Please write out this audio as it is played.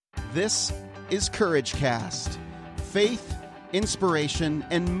This is Courage Cast. Faith, inspiration,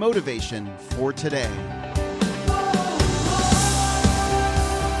 and motivation for today.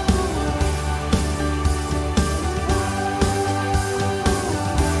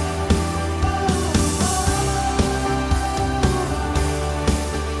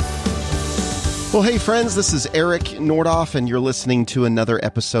 Well, hey friends, this is Eric Nordoff, and you're listening to another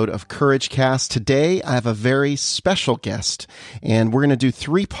episode of Courage Cast. Today, I have a very special guest, and we're going to do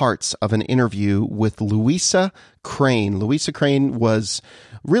 3 parts of an interview with Louisa Crane. Louisa Crane was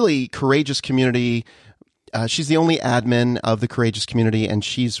really Courageous Community. She's the only admin of the Courageous Community, and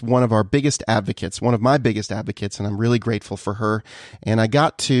she's one of our biggest advocates, one of my biggest advocates, and I'm really grateful for her. And I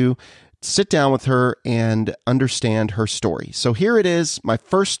got to sit down with her and understand her story. So here it is, my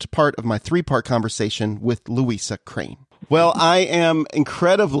first part of my 3-part conversation with Louisa Crane. Well, I am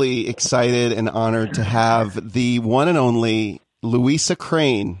incredibly excited and honored to have the one and only Louisa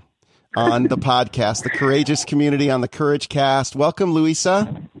Crane on the podcast, the Courageous Community on the Courage Cast. Welcome,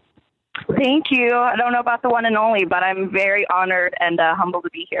 Louisa. Thank you. I don't know about the one and only, but I'm very honored and humbled to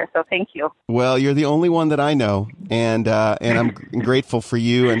be here. So thank you. Well, you're the only one that I know, and I'm grateful for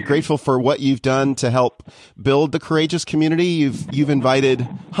you and grateful for what you've done to help build the Courageous Community. You've invited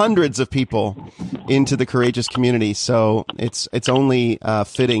hundreds of people into the Courageous Community, so it's only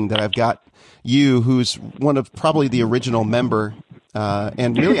fitting that I've got you, who's one of probably the original member,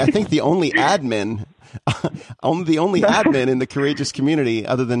 and really I think the only admin. The only admin in the Courageous Community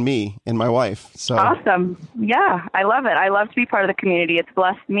other than me and my wife. So awesome. Yeah, I love it. I love to be part of the community. It's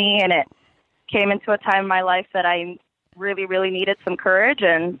blessed me, and it came into a time in my life that I really, really needed some courage.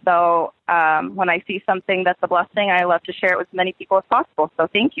 And so when I see something that's a blessing, I love to share it with as many people as possible. So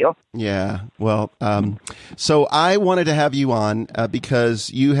thank you. Yeah. Well, so I wanted to have you on because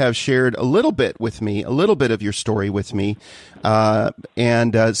you have shared a little bit with me, a little bit of your story with me.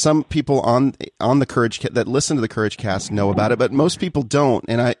 And some people on the Courage that listen to the Courage Cast know about it, but most people don't.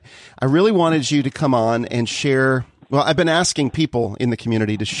 And I really wanted you to come on and share. Well, I've been asking people in the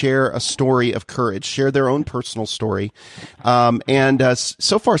community to share a story of courage, share their own personal story. And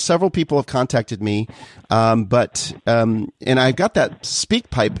so far, several people have contacted me. And I've got that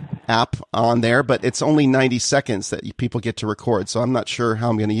SpeakPipe app on there, but it's only 90 seconds that people get to record. So I'm not sure how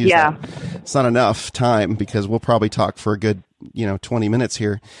I'm going to use that. It's not enough time because we'll probably talk for a good, 20 minutes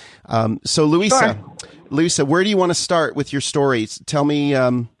here. So Louisa, where do you want to start with your stories? Tell me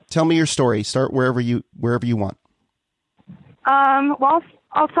your story. Start wherever you want. Well,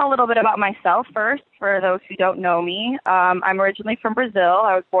 I'll tell a little bit about myself first, for those who don't know me. I'm originally from Brazil.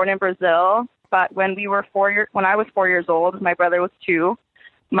 I was born in Brazil, but when I was 4 years old, my brother was 2.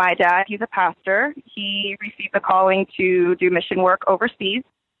 My dad, he's a pastor. He received a calling to do mission work overseas.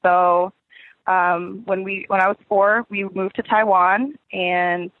 So, when I was 4, we moved to Taiwan,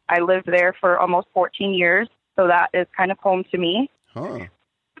 and I lived there for almost 14 years. So that is kind of home to me. Huh.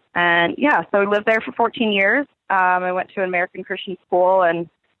 And so we lived there for 14 years. I went to an American Christian school and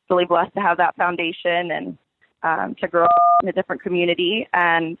really blessed to have that foundation and to grow up in a different community,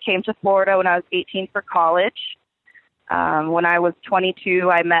 and came to Florida when I was 18 for college. When I was 22,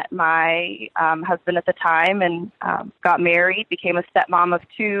 I met my husband at the time and got married, became a stepmom of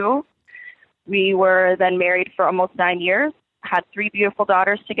 2. We were then married for almost 9 years, had 3 beautiful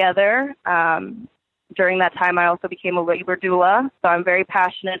daughters together. During that time, I also became a labor doula, so I'm very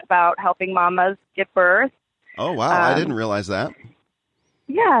passionate about helping mamas give birth. Oh, wow. I didn't realize that.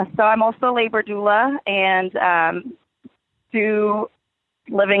 Yeah, so I'm also a labor doula, and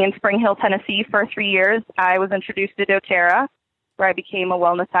living in Spring Hill, Tennessee for 3 years, I was introduced to doTERRA, where I became a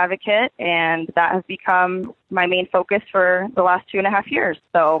wellness advocate, and that has become my main focus for the last 2.5 years.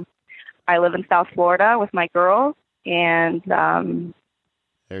 So I live in South Florida with my girls, and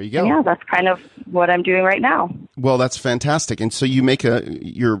there you go. Yeah, that's kind of what I'm doing right now. Well, that's fantastic. And so you make a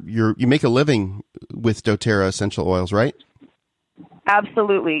living with doTERRA essential oils, right?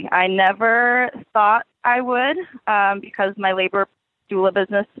 Absolutely. I never thought I would, because my labor doula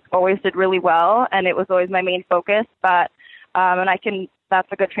business always did really well, and it was always my main focus. But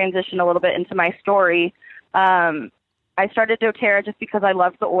that's a good transition a little bit into my story. I started doTERRA just because I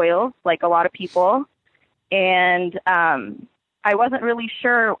love the oils, like a lot of people, and I wasn't really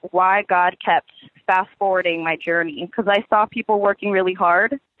sure why God kept fast forwarding my journey, because I saw people working really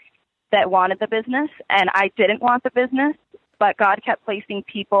hard that wanted the business, and I didn't want the business, but God kept placing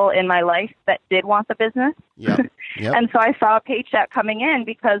people in my life that did want the business. Yep. And so I saw a paycheck coming in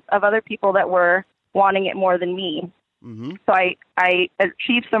because of other people that were wanting it more than me. Mm-hmm. So I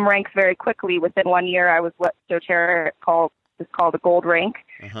achieved some ranks very quickly. Within 1 year, I was what doTERRA is called a gold rank.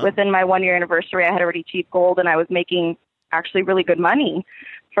 Uh-huh. Within my 1 year anniversary, I had already achieved gold, and I was making actually really good money.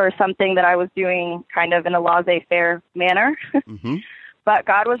 for something that I was doing kind of in a laissez-faire manner. Mm-hmm. But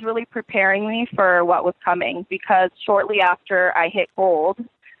God was really preparing me for what was coming, because shortly after I hit gold,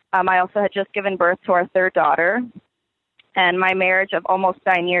 I also had just given birth to our third daughter, and my marriage of almost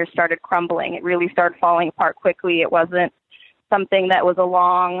 9 years started crumbling. It really started falling apart quickly. It wasn't something that was a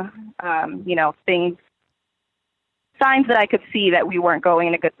long, signs that I could see that we weren't going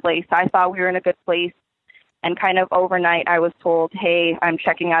in a good place. I thought we were in a good place, and kind of overnight I was told, hey, I'm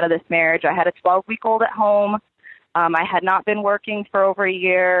checking out of this marriage. I had a 12-week-old at home. I had not been working for over a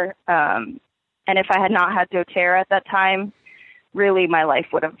year, and if I had not had doTERRA at that time, really my life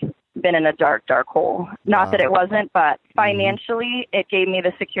would have been in a dark, dark hole. Not that it wasn't, but financially, it gave me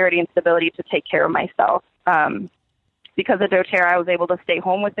the security and stability to take care of myself. Because of doTERRA, I was able to stay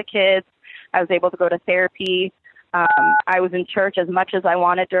home with the kids. I was able to go to therapy. I was in church as much as I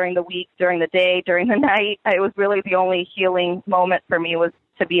wanted during the week, during the day, during the night. It was really the only healing moment for me was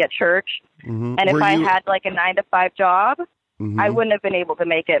to be at church. Mm-hmm. And if I had like a 9-to-5 job, I wouldn't have been able to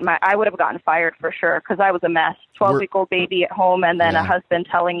make it. I would have gotten fired for sure, because I was a mess. 12-week-old baby at home, and then a husband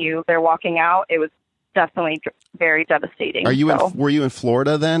telling you they're walking out. It was definitely very devastating. Were you in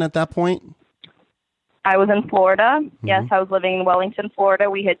Florida then at that point? I was in Florida. Mm-hmm. Yes, I was living in Wellington, Florida.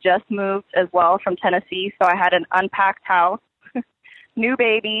 We had just moved as well from Tennessee, so I had an unpacked house, new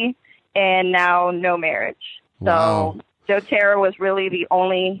baby, and now no marriage. Wow. So doTERRA was really the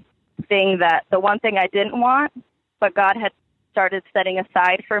only thing the one thing I didn't want, but God had started setting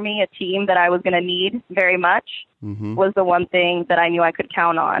aside for me a team that I was going to need very much, was the one thing that I knew I could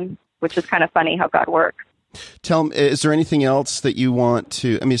count on, which is kind of funny how God works. Tell me, is there anything else that you want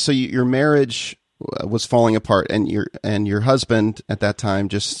to, so your marriage was falling apart, and your husband at that time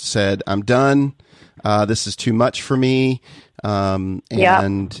just said, I'm done. This is too much for me. And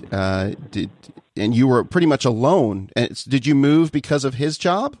you were pretty much alone. Did you move because of his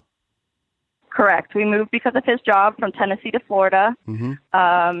job? Correct. We moved because of his job from Tennessee to Florida,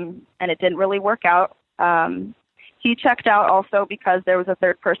 and it didn't really work out. He checked out also because there was a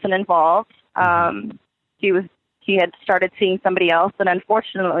third person involved. He had started seeing somebody else, and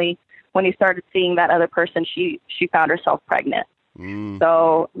unfortunately, when he started seeing that other person, she found herself pregnant.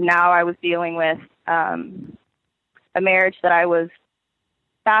 So now I was dealing with a marriage that I was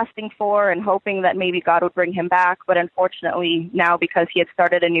fasting for and hoping that maybe God would bring him back. But unfortunately, now because he had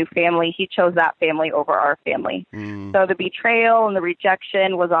started a new family, he chose that family over our family. So the betrayal and the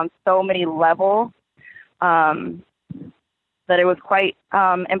rejection was on so many levels that it was quite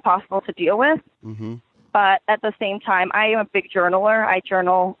impossible to deal with. But at the same time, I am a big journaler. I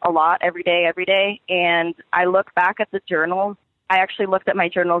journal a lot every day. And I look back at the journals. I actually looked at my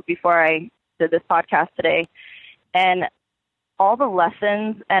journals before I did this podcast today. And all the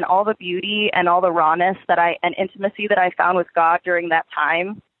lessons and all the beauty and all the rawness and intimacy that I found with God during that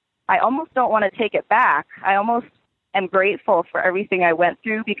time, I almost don't want to take it back. I almost am grateful for everything I went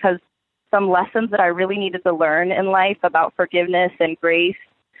through, because some lessons that I really needed to learn in life about forgiveness and grace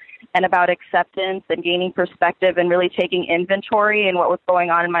and about acceptance and gaining perspective and really taking inventory in what was going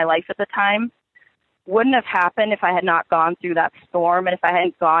on in my life at the time wouldn't have happened if I had not gone through that storm and if I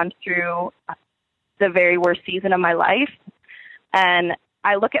hadn't gone through the very worst season of my life. And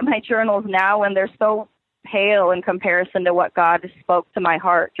I look at my journals now and they're so pale in comparison to what God spoke to my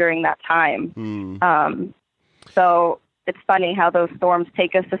heart during that time. So it's funny how those storms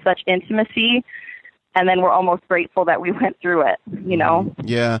take us to such intimacy, and then we're almost grateful that we went through it, you know?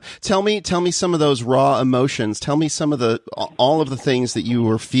 Yeah. Tell me some of those raw emotions. Tell me all of the things that you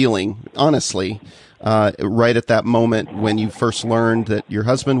were feeling, honestly, right at that moment when you first learned that your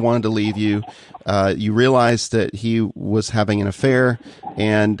husband wanted to leave you. You realized that he was having an affair,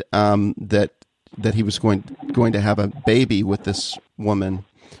 and that he was going to have a baby with this woman.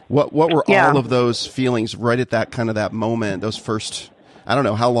 What were all of those feelings right at that moment, those first, I don't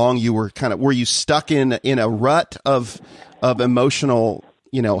know how long you were were you stuck in a rut of emotional,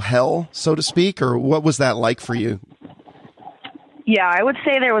 hell, so to speak, or what was that like for you? Yeah, I would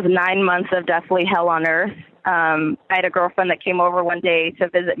say there was 9 months of definitely hell on earth. I had a girlfriend that came over one day to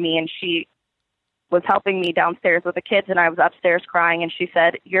visit me, and she was helping me downstairs with the kids, and I was upstairs crying, and she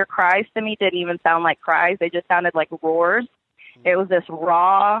said, your cries to me didn't even sound like cries. They just sounded like roars. It was this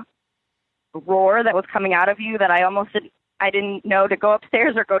raw roar that was coming out of you that I didn't know to go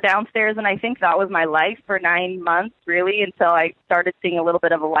upstairs or go downstairs. And I think that was my life for 9 months, really, until I started seeing a little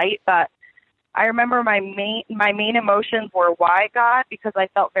bit of a light. But I remember my main emotions were, why, God? Because I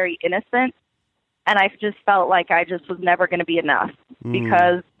felt very innocent. And I just felt like I just was never going to be enough,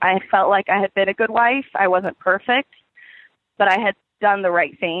 because I felt like I had been a good wife. I wasn't perfect, but I had done the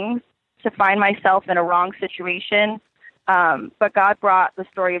right things. To find myself in a wrong situation But God brought the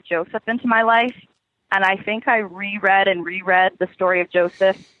story of Joseph into my life. And I think I reread the story of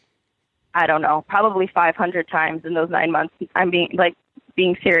Joseph, I don't know, probably 500 times in those 9 months. I'm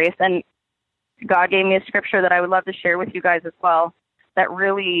being serious. And God gave me a scripture that I would love to share with you guys as well that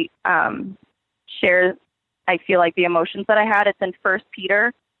really shares, I feel like, the emotions that I had. It's in 1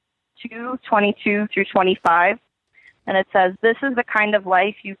 Peter 2:22 through 25. And it says, "This is the kind of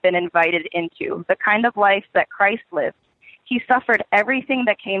life you've been invited into, the kind of life that Christ lived. He suffered everything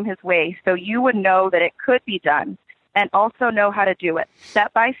that came his way so you would know that it could be done and also know how to do it.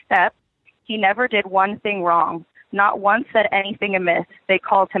 Step by step, he never did one thing wrong. Not once said anything amiss. They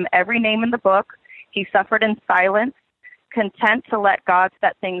called him every name in the book. He suffered in silence, content to let God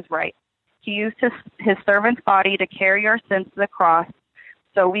set things right. He used his servant's body to carry our sins to the cross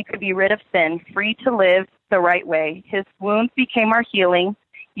so we could be rid of sin, free to live the right way. His wounds became our healing.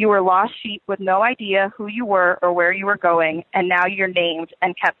 You were lost sheep with no idea who you were or where you were going, and now you're named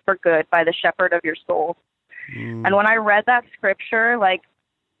and kept for good by the shepherd of your soul." And when I read that scripture,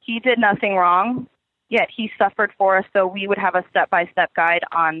 he did nothing wrong, yet he suffered for us so we would have a step-by-step guide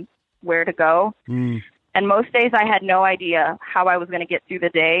on where to go. And most days I had no idea how I was going to get through the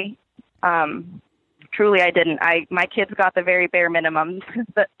day. Truly, I didn't. My kids got the very bare minimum,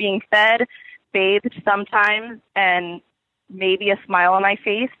 but being fed, bathed sometimes, and maybe a smile on my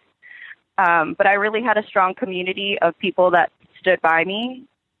face. But I really had a strong community of people that stood by me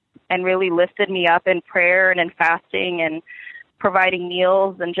and really lifted me up in prayer and in fasting and providing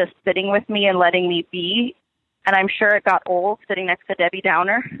meals and just sitting with me and letting me be. And I'm sure it got old sitting next to Debbie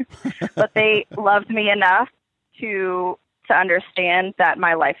Downer, but they loved me enough to understand that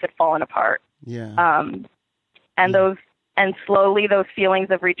my life had fallen apart. Yeah. And slowly those feelings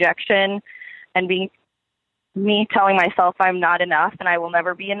of rejection and me telling myself I'm not enough and I will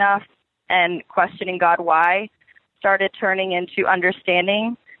never be enough and questioning God why started turning into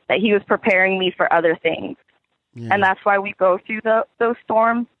understanding that he was preparing me for other things. Yeah. And that's why we go through those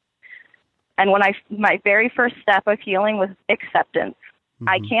storms. And my very first step of healing was acceptance.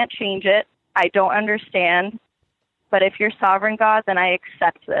 I can't change it. I don't understand. But if you're sovereign, God, then I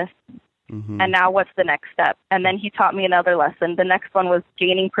accept this. And now what's the next step? And then he taught me another lesson. The next one was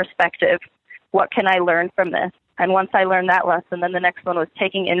gaining perspective. What can I learn from this? And once I learned that lesson, then the next one was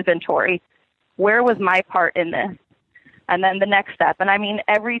taking inventory. Where was my part in this? And then the next step. And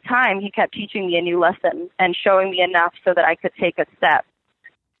every time he kept teaching me a new lesson and showing me enough so that I could take a step.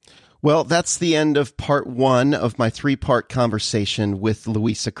 Well, that's the end of part 1 of my 3-part conversation with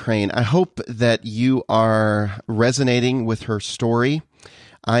Louisa Crane. I hope that you are resonating with her story.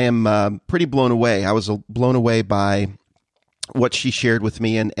 I am pretty blown away. I was blown away by what she shared with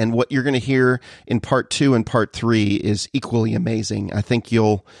me, and what you're going to hear in part 2 and part 3 is equally amazing. I think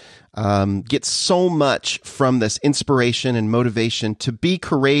you'll get so much from this inspiration and motivation to be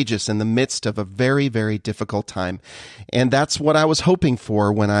courageous in the midst of a very, very difficult time. And that's what I was hoping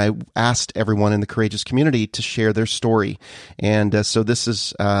for when I asked everyone in the courageous community to share their story. And so this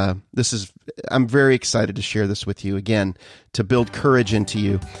is I'm very excited to share this with you again, to build courage into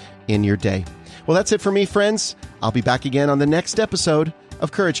you in your day. Well, that's it for me, friends. I'll be back again on the next episode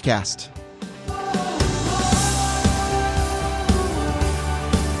of Courage Cast.